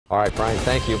All right, Brian,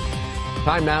 thank you.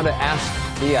 Time now to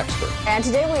ask the expert. And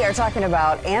today we are talking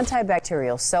about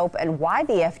antibacterial soap and why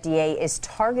the FDA is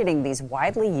targeting these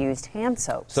widely used hand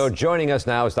soaps. So joining us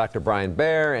now is Dr. Brian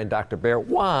Baer. And Dr. Baer,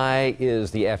 why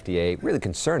is the FDA really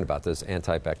concerned about this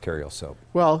antibacterial soap?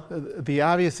 Well, the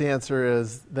obvious answer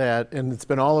is that, and it's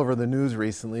been all over the news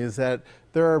recently, is that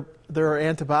there are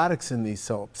antibiotics in these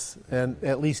soaps, and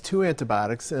at least 2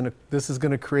 antibiotics, and this is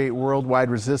going to create worldwide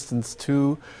resistance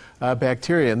to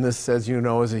bacteria, and this, as you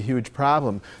know, is a huge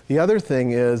problem. The other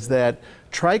thing is that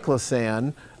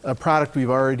triclosan, a product we've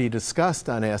already discussed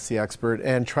on Ask the Expert,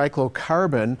 and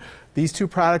triclocarbon, these 2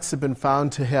 products have been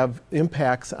found to have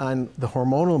impacts on the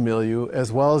hormonal milieu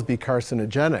as well as be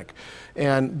carcinogenic.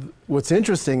 And what's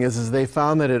interesting is they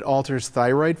found that it alters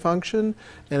thyroid function,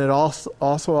 and it also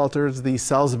alters the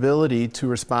cell's ability to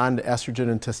respond to estrogen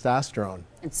and testosterone.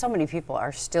 And so many people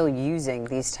are still using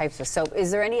these types of soap.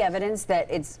 Is there any evidence that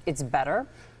it's better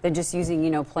than just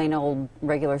using, plain old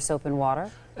regular soap and water?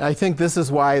 I think this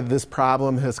is why this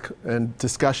problem and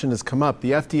discussion has come up.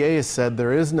 The FDA has said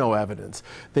there is no evidence.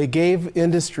 They gave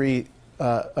industry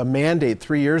a mandate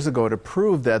 3 years ago to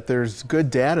prove that there's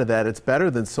good data that it's better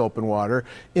than soap and water.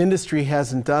 Industry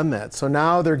hasn't done that. So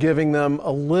now they're giving them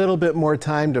a little bit more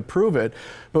time to prove it.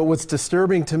 But what's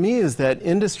disturbing to me is that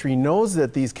industry knows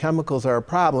that these chemicals are a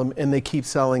problem and they keep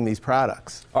selling these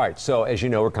products. All right, so as you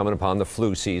know, we're coming upon the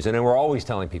flu season, and we're always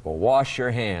telling people, wash your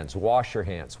hands, wash your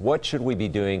hands. What should we be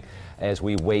doing as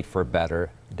we wait for better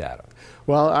data?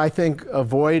 Well, I think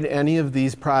avoid any of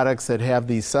these products that have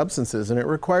these substances, and it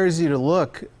requires you to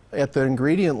look at the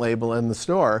ingredient label in the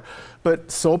store. But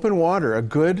soap and water, a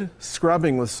good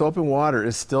scrubbing with soap and water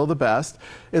is still the best.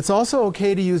 It's also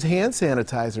okay to use hand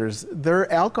sanitizers.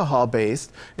 They're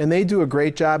alcohol-based, and they do a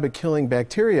great job at killing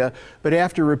bacteria, but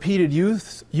after repeated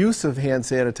use of hand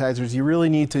sanitizers, you really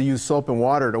need to use soap and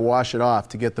water to wash it off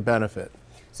to get the benefit.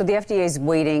 So the FDA is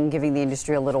waiting, giving the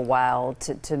industry a little while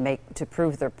to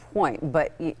prove their point.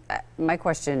 But my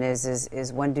question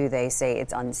is when do they say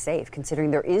it's unsafe,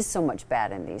 considering there is so much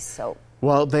bad in these soap?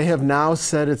 Well, they have now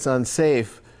said it's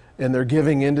unsafe, and they're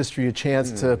giving industry a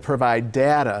chance to provide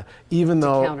data, even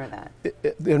though, counter that.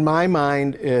 In my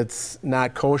mind, it's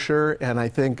not kosher. And I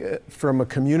think from a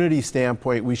community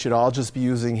standpoint, we should all just be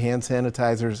using hand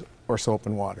sanitizers or soap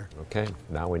and water. Okay,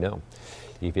 now we know.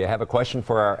 If you have a question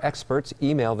for our experts,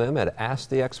 email them at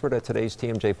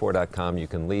asktheexpert@today'stmj4.com. You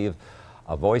can leave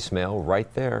a voicemail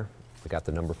right there. We got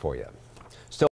the number for you.